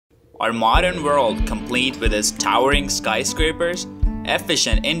Our modern world, complete with its towering skyscrapers,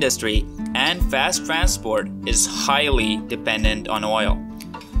 efficient industry, and fast transport, is highly dependent on oil.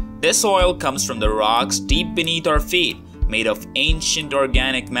 This oil comes from the rocks deep beneath our feet, made of ancient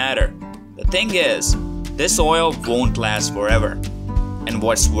organic matter. The thing is, this oil won't last forever. And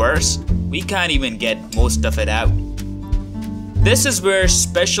what's worse, we can't even get most of it out. This is where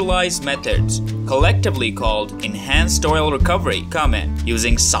specialized methods, collectively called enhanced oil recovery, come in,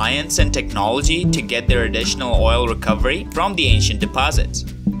 using science and technology to get their additional oil recovery from the ancient deposits.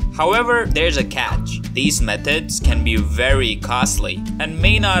 However, there's a catch. These methods can be very costly and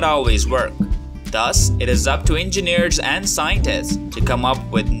may not always work. Thus, it is up to engineers and scientists to come up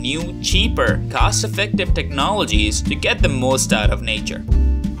with new, cheaper, cost-effective technologies to get the most out of nature.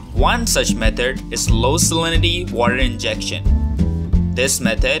 One such method is low salinity water injection. This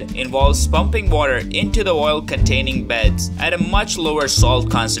method involves pumping water into the oil-containing beds at a much lower salt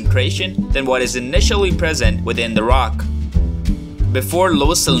concentration than what is initially present within the rock. Before low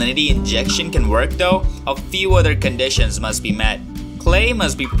salinity injection can work though, a few other conditions must be met. Clay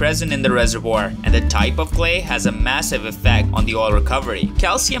must be present in the reservoir, and the type of clay has a massive effect on the oil recovery.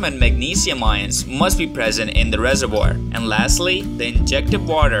 Calcium and magnesium ions must be present in the reservoir. And lastly, the injected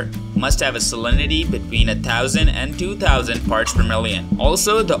water must have a salinity between 1000 and 2000 parts per million.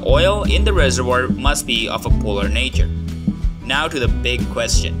 Also, the oil in the reservoir must be of a polar nature. Now to the big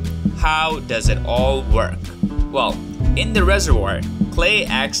question, how does it all work? Well, in the reservoir, clay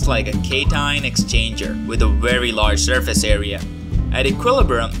acts like a cation exchanger with a very large surface area. At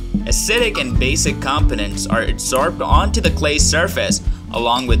equilibrium, acidic and basic components are adsorbed onto the clay's surface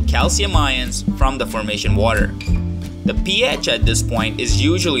along with calcium ions from the formation water. The pH at this point is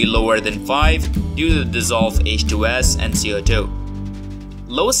usually lower than 5 due to the dissolved H2S and CO2.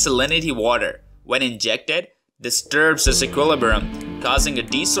 Low salinity water, when injected, disturbs this equilibrium, causing a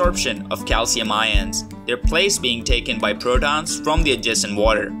desorption of calcium ions, their place being taken by protons from the adjacent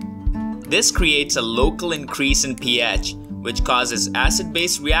water. This creates a local increase in pH, which causes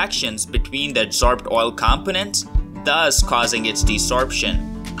acid-base reactions between the adsorbed oil components, thus causing its desorption.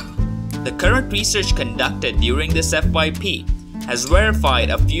 The current research conducted during this FYP has verified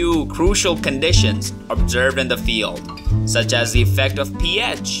a few crucial conditions observed in the field, such as the effect of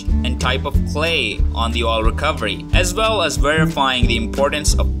pH and type of clay on the oil recovery, as well as verifying the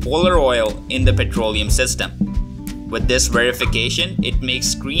importance of polar oil in the petroleum system. With this verification, it makes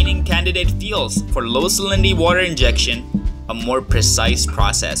screening candidate fields for low salinity water injection a more precise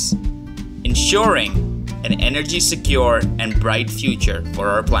process, ensuring an energy secure and bright future for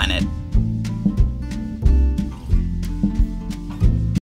our planet.